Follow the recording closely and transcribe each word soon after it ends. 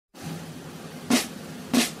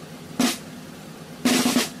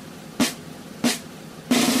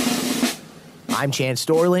I'm Chance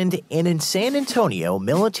Dorland, and in San Antonio,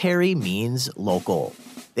 military means local.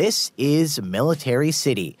 This is Military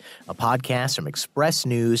City, a podcast from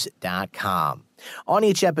expressnews.com. On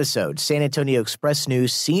each episode, San Antonio Express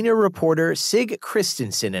News senior reporter Sig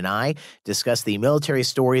Christensen and I discuss the military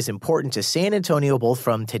stories important to San Antonio, both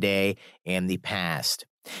from today and the past.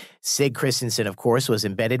 Sig Christensen, of course, was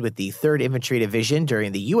embedded with the 3rd Infantry Division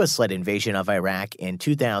during the U.S.-led invasion of Iraq in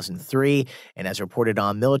 2003 and has reported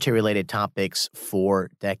on military-related topics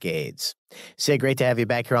for decades. Sig, great to have you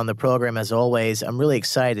back here on the program. As always, I'm really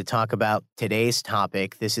excited to talk about today's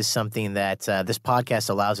topic. This is something that this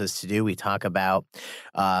podcast allows us to do. We talk about,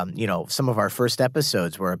 some of our first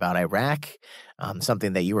episodes were about Iraq,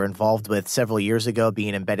 something that you were involved with several years ago,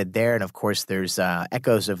 being embedded there. And of course, there's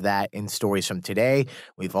echoes of that in stories from today.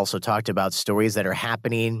 We've also talked about stories that are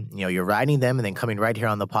happening. You're writing them and then coming right here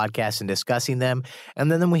on the podcast and discussing them. And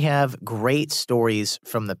then we have great stories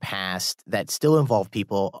from the past that still involve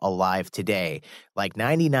people alive today, like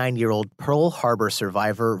 99-year-old Pearl Harbor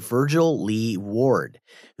survivor Virgil Lee Ward,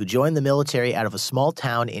 who joined the military out of a small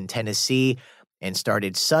town in Tennessee and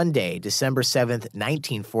started Sunday, December 7th,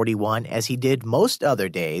 1941, as he did most other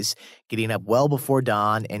days, getting up well before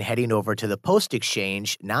dawn and heading over to the post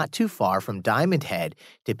exchange not too far from Diamond Head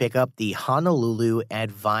to pick up the Honolulu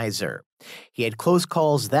Advisor. He had close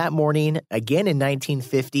calls that morning, again in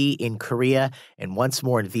 1950 in Korea, and once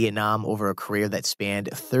more in Vietnam over a career that spanned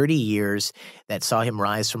 30 years that saw him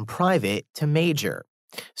rise from private to major.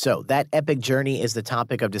 So that epic journey is the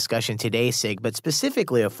topic of discussion today, Sig, but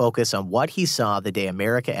specifically a focus on what he saw the day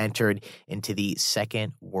America entered into the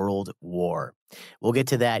Second World War. We'll get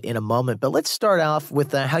to that in a moment, but let's start off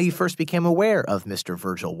with how you first became aware of Mr.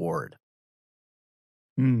 Virgil Ward.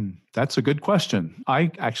 That's a good question.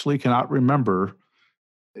 I actually cannot remember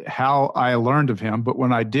how I learned of him, but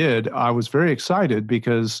when I did, I was very excited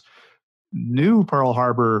because new Pearl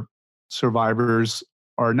Harbor survivors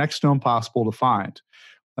are next to impossible to find.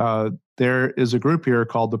 There is a group here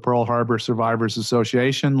called the Pearl Harbor Survivors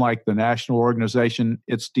Association. Like the national organization,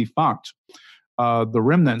 it's defunct. The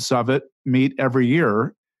remnants of it meet every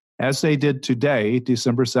year, as they did today,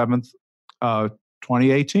 December 7th,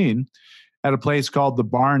 2018, at a place called the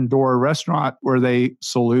Barn Door Restaurant, where they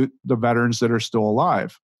salute the veterans that are still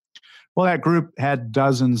alive. Well, that group had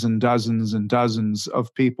dozens and dozens and dozens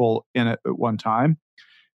of people in it at one time,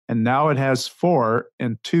 and now it has 4,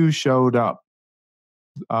 and 2 showed up.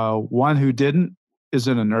 One who didn't is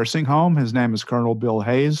in a nursing home. His name is Colonel Bill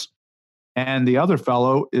Hayes. And the other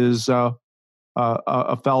fellow is a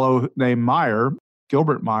fellow named Meyer,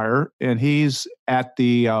 Gilbert Meyer, and he's at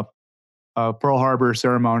the Pearl Harbor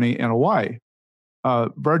ceremony in Hawaii.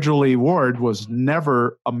 Virgil Lee Ward was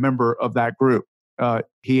never a member of that group.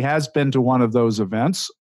 He has been to one of those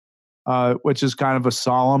events, which is kind of a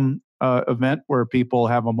solemn event where people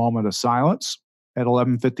have a moment of silence at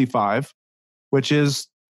 11:55. Which is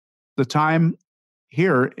the time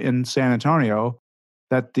here in San Antonio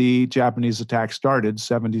that the Japanese attack started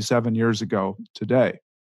 77 years ago today.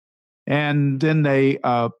 And then they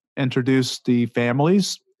introduced the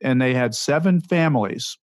families, and they had 7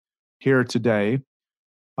 families here today.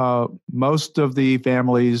 Most of the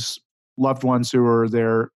families' loved ones who were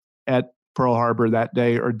there at Pearl Harbor that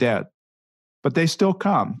day are dead, but they still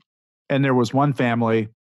come. And there was one family,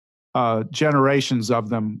 generations of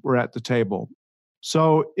them were at the table.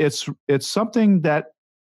 So it's something that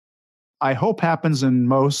I hope happens in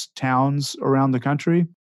most towns around the country.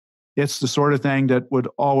 It's the sort of thing that would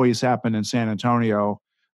always happen in San Antonio,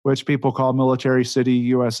 which people call Military City,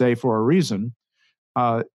 USA for a reason.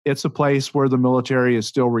 It's a place where the military is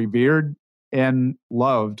still revered and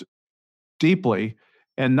loved deeply,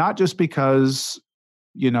 and not just because,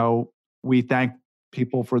 we thank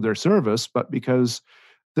people for their service, but because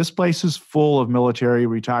this place is full of military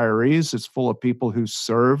retirees. It's full of people who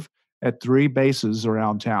serve at 3 bases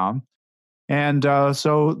around town. And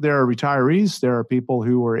so there are retirees. There are people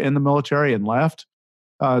who were in the military and left.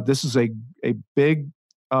 This is a big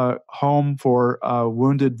home for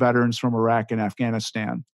wounded veterans from Iraq and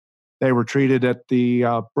Afghanistan. They were treated at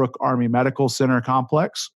the Brooke Army Medical Center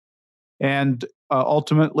complex and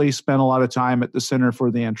ultimately spent a lot of time at the Center for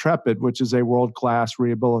the Intrepid, which is a world-class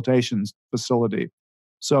rehabilitation facility.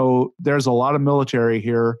 So there's a lot of military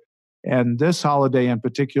here, and this holiday in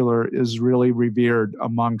particular is really revered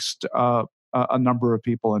amongst a number of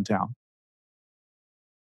people in town.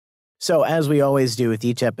 So as we always do with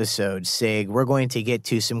each episode, Sig, we're going to get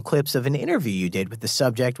to some clips of an interview you did with the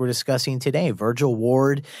subject we're discussing today, Virgil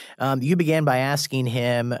Ward. You began by asking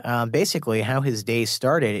him basically how his day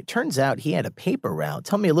started. It turns out he had a paper route.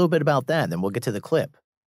 Tell me a little bit about that, and then we'll get to the clip.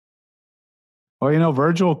 Well,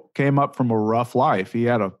 Virgil came up from a rough life. He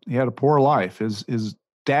had a poor life. His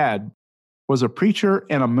dad was a preacher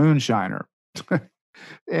and a moonshiner,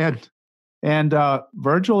 and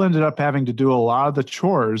Virgil ended up having to do a lot of the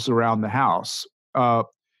chores around the house. Uh,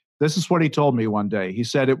 this is what he told me one day. He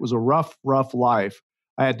said it was a rough, rough life.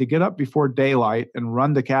 I had to get up before daylight and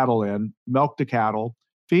run the cattle in, milk the cattle,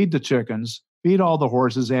 feed the chickens, feed all the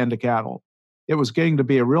horses and the cattle. It was getting to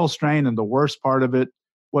be a real strain, and the worst part of it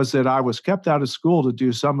was that I was kept out of school to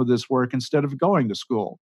do some of this work instead of going to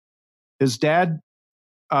school. His dad,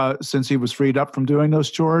 since he was freed up from doing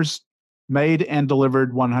those chores, made and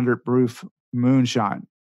delivered 100 proof moonshine.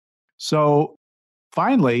 So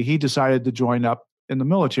finally, he decided to join up in the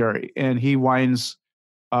military, and he winds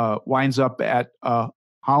up at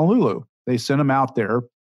Honolulu. They sent him out there,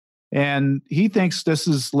 and he thinks this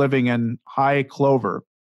is living in high clover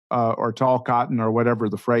or tall cotton or whatever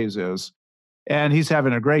the phrase is. And he's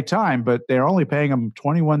having a great time, but they're only paying him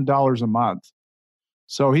 $21 a month.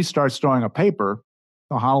 So he starts throwing a paper,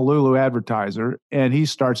 the Honolulu Advertiser, and he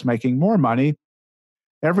starts making more money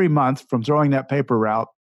every month from throwing that paper route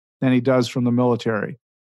than he does from the military.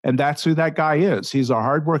 And that's who that guy is. He's a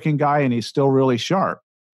hardworking guy, and he's still really sharp.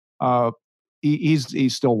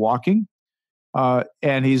 He's still walking,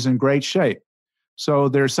 and he's in great shape. So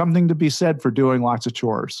there's something to be said for doing lots of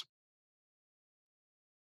chores.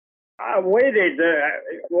 I waited,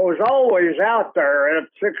 was always out there at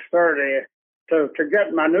 6:30 to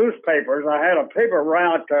get my newspapers. I had a paper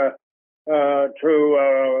route to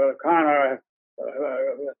kind of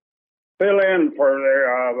fill in for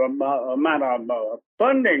the amount of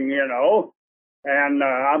funding, and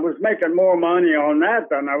I was making more money on that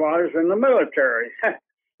than I was in the military. At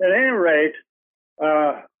any rate,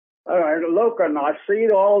 I look and I see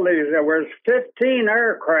all these. There was 15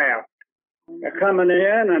 aircraft coming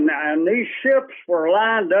in, and these ships were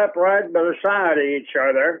lined up right beside each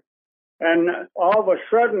other. And all of a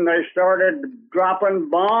sudden, they started dropping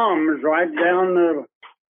bombs right down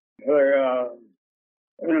the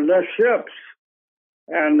ships.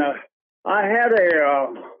 And I had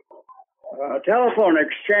a telephone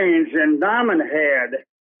exchange in Diamond Head,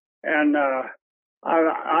 and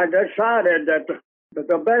I decided that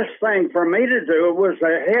the best thing for me to do was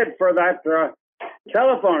to head for that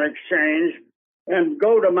telephone exchange and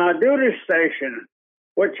go to my duty station,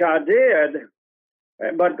 which I did.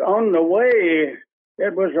 But on the way,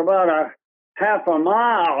 it was about a half a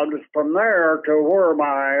mile from there to where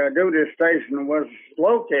my duty station was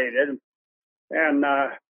located. And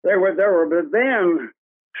they were then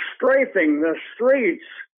strafing the streets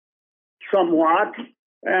somewhat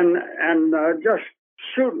and just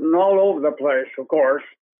shooting all over the place, of course.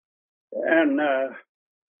 And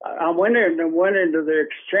I went into the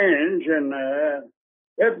exchange, and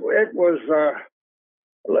it was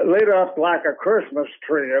lit up like a Christmas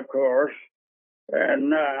tree, of course.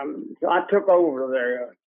 And I took over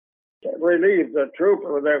there, relieved the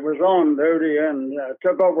trooper that was on duty, and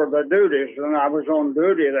took over the duties, and I was on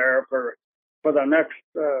duty there for the next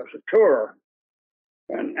tour.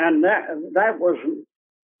 And that was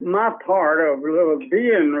my part of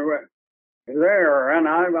being there, and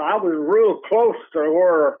I was real close to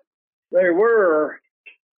where they were,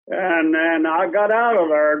 and I got out of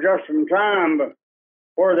there just in time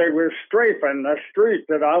where they were strafing the street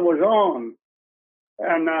that I was on.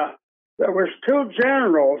 And there was two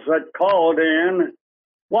generals that called in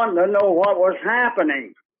wanting to know what was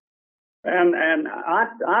happening. And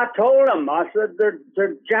I told them, I said,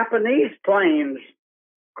 they're Japanese planes,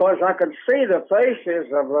 because I could see the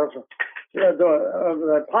faces of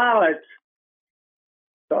the pilots.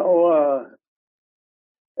 So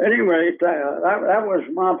anyway, that was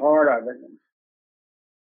my part of it.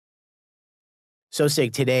 So,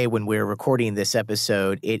 Sig, today when we're recording this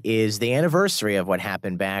episode, it is the anniversary of what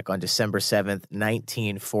happened back on December 7th,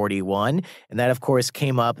 1941. And that, of course,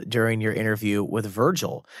 came up during your interview with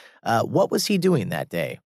Virgil. What was he doing that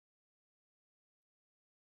day?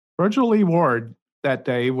 Virgil Lee Ward that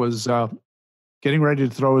day was getting ready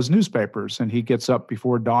to throw his newspapers, and he gets up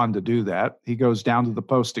before dawn to do that. He goes down to the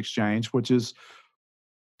post exchange, which is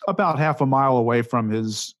about half a mile away from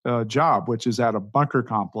his job, which is at a bunker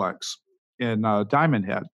complex in Diamond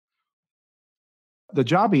Head. The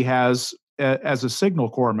job he has as a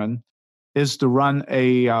signal corpsman is to run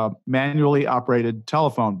a manually operated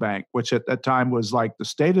telephone bank, which at that time was like the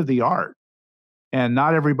state of the art, and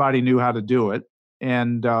not everybody knew how to do it.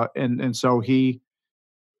 And so he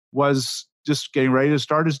was just getting ready to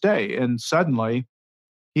start his day, and suddenly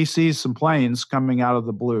he sees some planes coming out of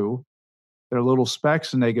the blue. They're little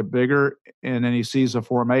specks, and they get bigger, and then he sees a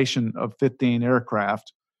formation of 15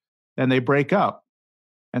 aircraft, and they break up.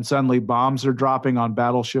 and suddenly bombs are dropping on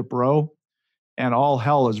Battleship Row, and all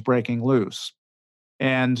hell is breaking loose.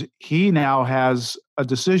 And he now has a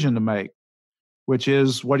decision to make, which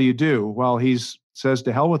is, what do you do? Well, he says,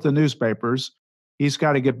 to hell with the newspapers. He's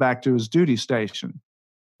got to get back to his duty station.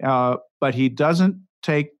 But he doesn't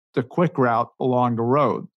take the quick route along the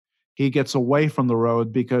road. He gets away from the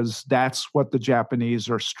road because that's what the Japanese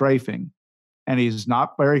are strafing. And he's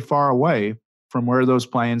not very far away from where those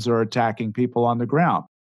planes are attacking people on the ground.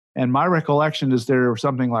 And my recollection is there were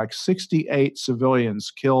something like 68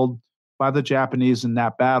 civilians killed by the Japanese in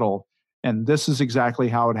that battle. And this is exactly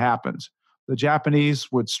how it happens. The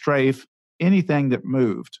Japanese would strafe anything that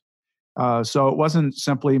moved. So it wasn't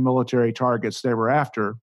simply military targets they were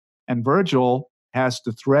after. And Virgil has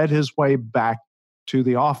to thread his way back to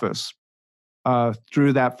the office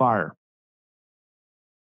through that fire.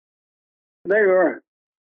 They were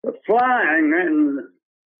flying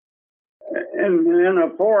in a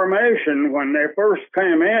formation when they first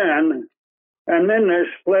came in, and then they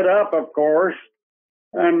split up, of course,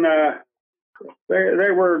 and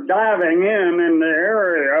they were diving in the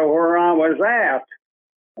area where I was at,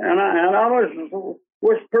 and I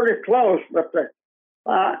was pretty close, but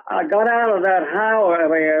I got out of that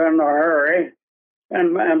highway in a hurry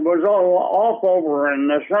and was all off over in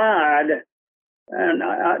the side, and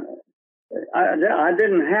I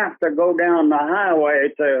didn't have to go down the highway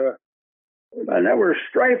and they were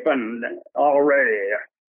strafing already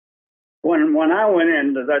when I went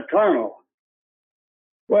into the tunnel.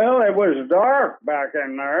 Well, it was dark back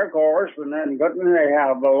in there, of course, and then but they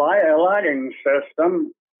have a lighting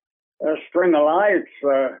system, a string of lights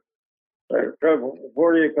where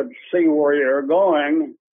you could see where you're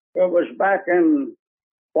going. It was back in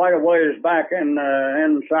quite a ways back in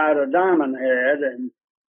inside of Diamond Head,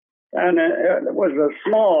 and it was a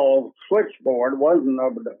small switchboard, wasn't a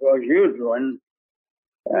huge one,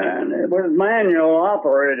 and it was manual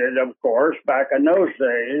operated, of course, back in those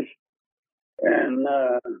days. And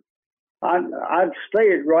I'd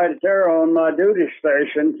stayed right there on my duty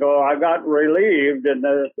station till I got relieved, and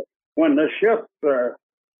when the shift,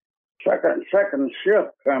 second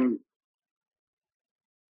shift come.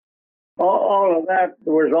 All of that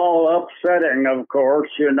was all upsetting, of course,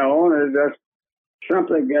 and it just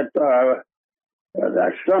something that's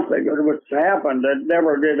something that's happened that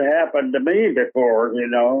never did happen to me before,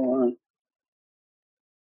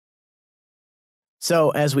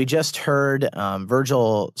 So, as we just heard,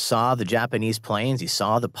 Virgil saw the Japanese planes. He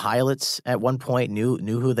saw the pilots at one point, knew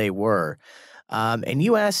who they were. And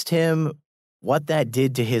you asked him what that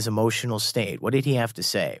did to his emotional state. What did he have to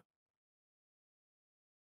say?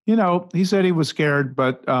 He said he was scared,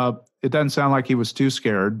 but it doesn't sound like he was too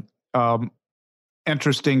scared.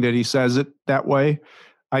 Interesting that he says it that way.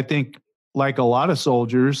 I think, like a lot of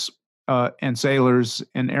soldiers and sailors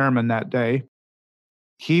and airmen that day,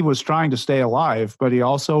 he was trying to stay alive, but he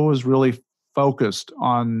also was really focused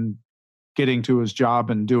on getting to his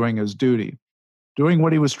job and doing his duty, doing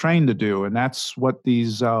what he was trained to do. And that's what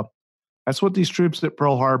these troops at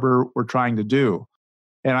Pearl Harbor were trying to do.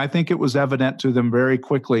 And I think it was evident to them very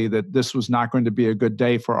quickly that this was not going to be a good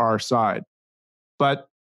day for our side. But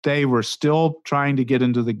they were still trying to get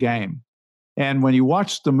into the game. And when you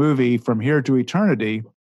watch the movie From Here to Eternity,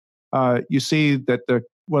 you see that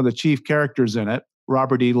one of the chief characters in it,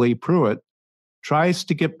 Robert E. Lee Pruitt, tries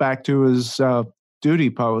to get back to his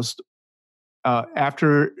duty post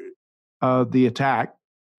after the attack.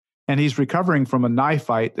 And he's recovering from a knife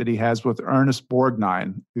fight that he has with Ernest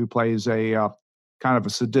Borgnine, who plays a kind of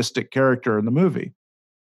a sadistic character in the movie.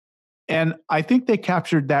 And I think they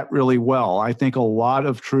captured that really well. I think a lot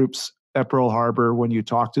of troops at Pearl Harbor, when you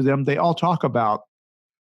talk to them, they all talk about,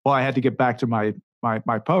 well, I had to get back to my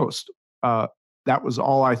post. That was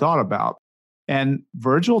all I thought about. And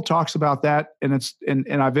Virgil talks about that,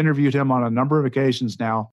 and I've interviewed him on a number of occasions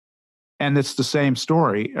now, and it's the same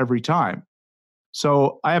story every time.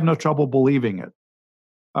 So I have no trouble believing it.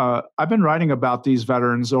 I've been writing about these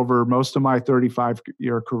veterans over most of my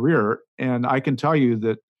 35-year career, and I can tell you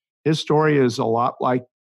that his story is a lot like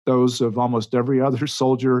those of almost every other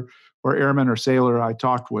soldier or airman or sailor I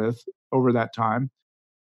talked with over that time.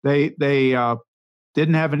 They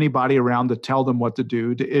didn't have anybody around to tell them what to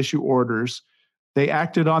do, to issue orders. They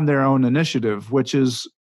acted on their own initiative, which is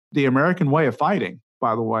the American way of fighting,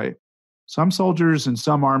 by the way. Some soldiers and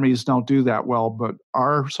some armies don't do that well, but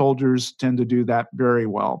our soldiers tend to do that very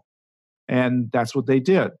well. And that's what they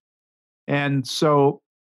did. And so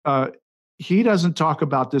he doesn't talk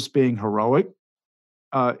about this being heroic,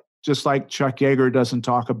 just like Chuck Yeager doesn't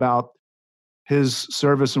talk about his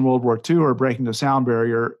service in World War II or breaking the sound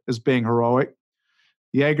barrier as being heroic.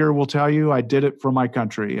 Yeager will tell you, I did it for my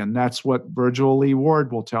country. And that's what Virgil Lee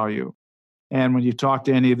Ward will tell you. And when you talk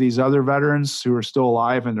to any of these other veterans who are still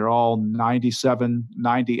alive, and they're all 97,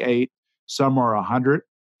 98, some are 100,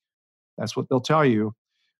 that's what they'll tell you.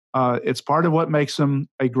 It's part of what makes them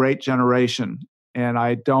a great generation. And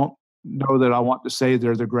I don't know that I want to say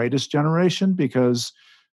they're the greatest generation, because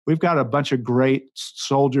we've got a bunch of great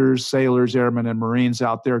soldiers, sailors, airmen, and Marines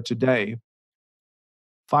out there today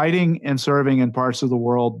fighting and serving in parts of the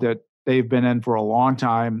world that they've been in for a long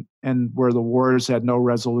time and where the wars had no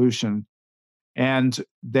resolution. And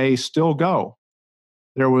they still go.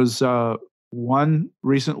 There was one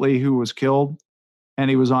recently who was killed, and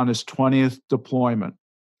he was on his 20th deployment.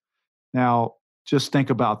 Now, just think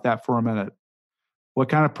about that for a minute. What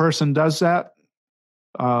kind of person does that?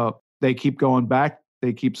 They keep going back.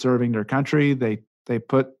 They keep serving their country. They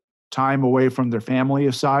put time away from their family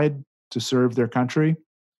aside to serve their country.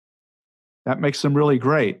 That makes them really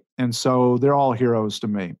great. And so they're all heroes to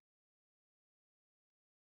me.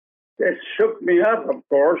 It shook me up, of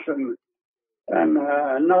course, and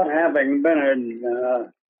not having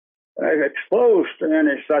been exposed to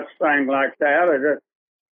any such thing like that,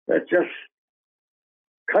 it just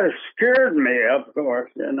kind of scared me, of course,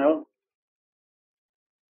 you know.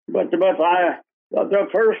 But the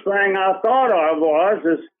first thing I thought of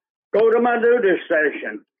is go to my duty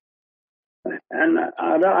station. And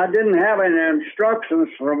I didn't have any instructions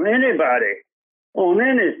from anybody on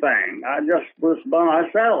anything. I just was by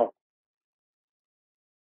myself.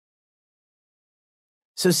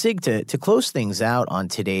 So, Sig, to close things out on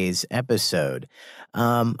today's episode,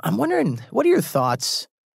 I'm wondering, what are your thoughts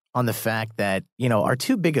on the fact that, you know, our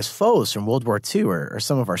two biggest foes from World War II are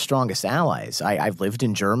some of our strongest allies? I've lived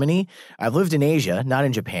in Germany. I've lived in Asia, not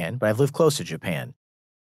in Japan, but I've lived close to Japan.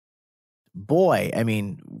 Boy, I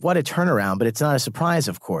mean, what a turnaround, but it's not a surprise,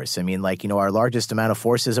 of course. I mean, like, you know, our largest amount of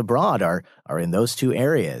forces abroad are in those two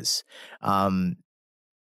areas.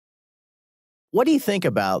 What do you think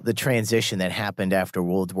about the transition that happened after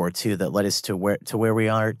World War II that led us to where we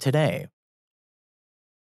are today?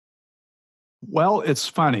 Well, it's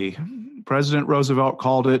funny. President Roosevelt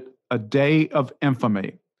called it a day of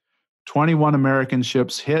infamy. 21 American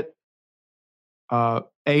ships hit,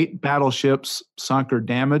 8 battleships sunk or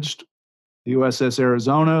damaged. The USS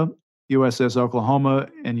Arizona, USS Oklahoma,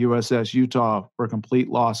 and USS Utah were complete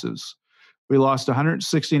losses. We lost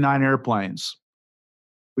 169 airplanes.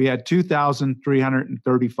 We had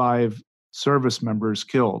 2,335 service members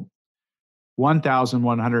killed,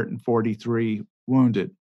 1,143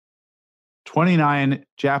 wounded. 29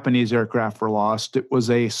 Japanese aircraft were lost. It was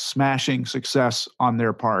a smashing success on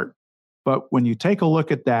their part. But when you take a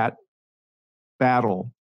look at that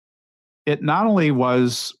battle, it not only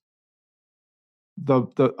was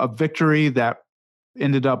a victory that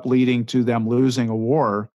ended up leading to them losing a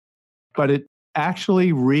war, but it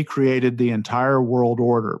actually recreated the entire world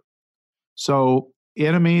order. So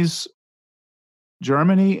enemies,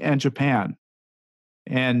 Germany and Japan,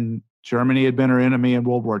 and Germany had been our enemy in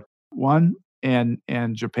World War I, and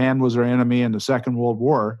Japan was our enemy in the Second World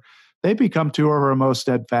War. They become two of our most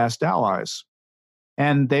steadfast allies,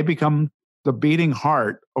 and they become the beating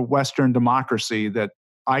heart of Western democracy that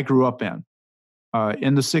I grew up in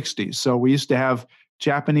the 60s. So we used to have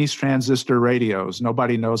Japanese transistor radios.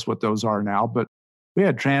 Nobody knows what those are now, but we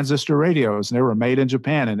had transistor radios, and they were made in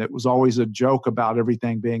Japan, and it was always a joke about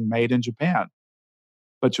everything being made in Japan.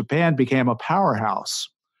 But Japan became a powerhouse.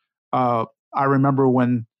 I remember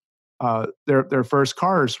when their first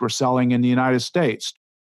cars were selling in the United States.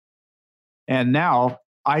 And now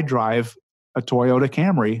I drive a Toyota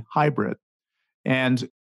Camry hybrid, and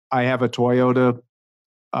I have a Toyota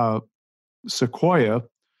Sequoia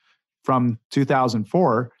from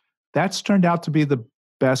 2004. That's turned out to be the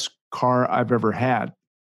best car I've ever had.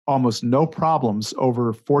 Almost no problems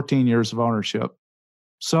over 14 years of ownership.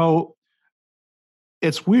 So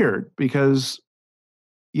it's weird because,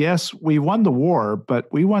 yes, we won the war,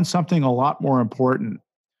 but we won something a lot more important.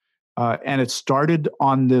 And it started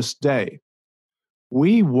on this day.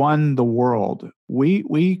 We won the world.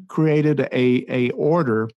 We created a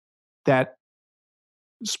order that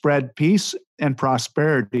spread peace and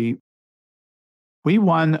prosperity. We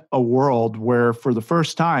won a world where, for the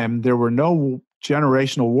first time, there were no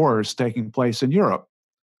generational wars taking place in Europe.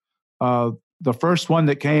 The first one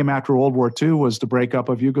that came after World War II was the breakup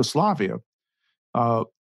of Yugoslavia.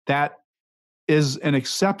 That is an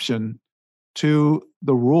exception to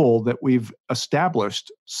the rule that we've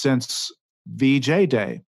established since VJ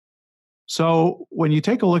Day. So when you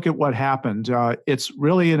take a look at what happened, it's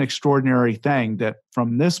really an extraordinary thing that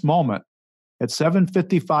from this moment at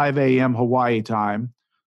 7:55 a.m. Hawaii time,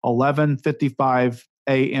 11:55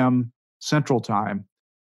 a.m. Central Time.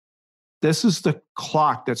 This is the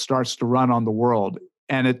clock that starts to run on the world,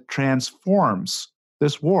 and it transforms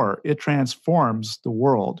this war. It transforms the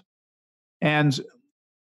world. And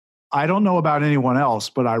I don't know about anyone else,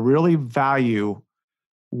 but I really value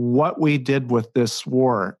what we did with this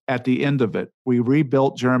war at the end of it. We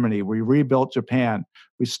rebuilt Germany. We rebuilt Japan.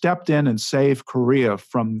 We stepped in and saved Korea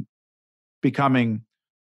from becoming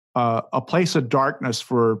a place of darkness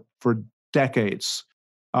for decades.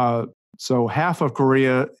 So half of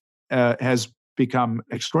Korea has become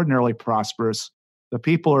extraordinarily prosperous. The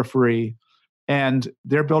people are free, and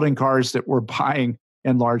they're building cars that we're buying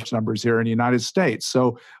in large numbers here in the United States.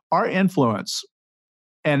 So our influence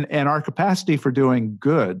and our capacity for doing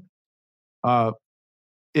good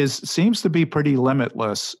seems to be pretty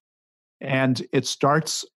limitless. And it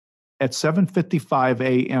starts at 7:55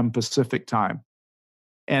 a.m. Pacific time.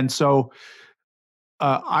 And so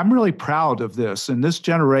I'm really proud of this. And this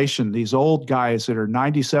generation, these old guys that are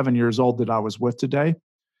 97 years old that I was with today,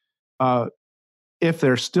 if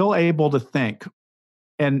they're still able to think,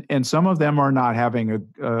 and some of them are not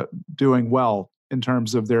doing well in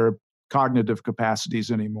terms of their cognitive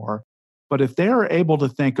capacities anymore. But if they are able to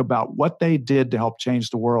think about what they did to help change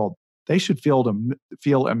the world, they should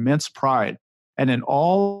feel immense pride. And in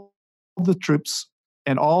all the troops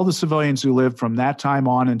and all the civilians who lived from that time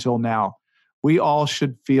on until now, we all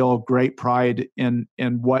should feel great pride in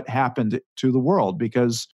what happened to the world,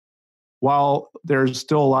 because while there's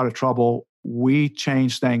still a lot of trouble, we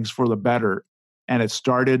changed things for the better. And it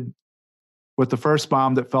started with the first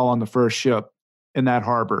bomb that fell on the first ship in that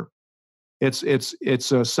harbor. It's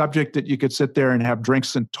a subject that you could sit there and have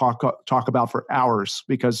drinks and talk about for hours,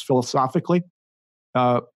 because philosophically,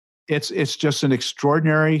 it's just an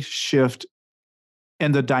extraordinary shift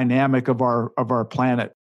in the dynamic of our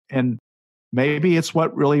planet. And maybe it's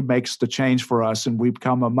what really makes the change for us, and we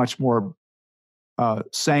become a much more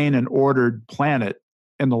sane and ordered planet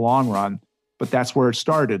in the long run. But that's where it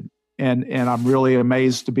started. And I'm really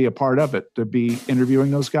amazed to be a part of it, to be interviewing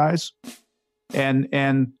those guys,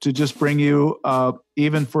 and to just bring you,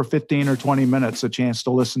 even for 15 or 20 minutes, a chance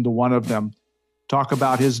to listen to one of them talk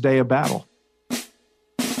about his day of battle.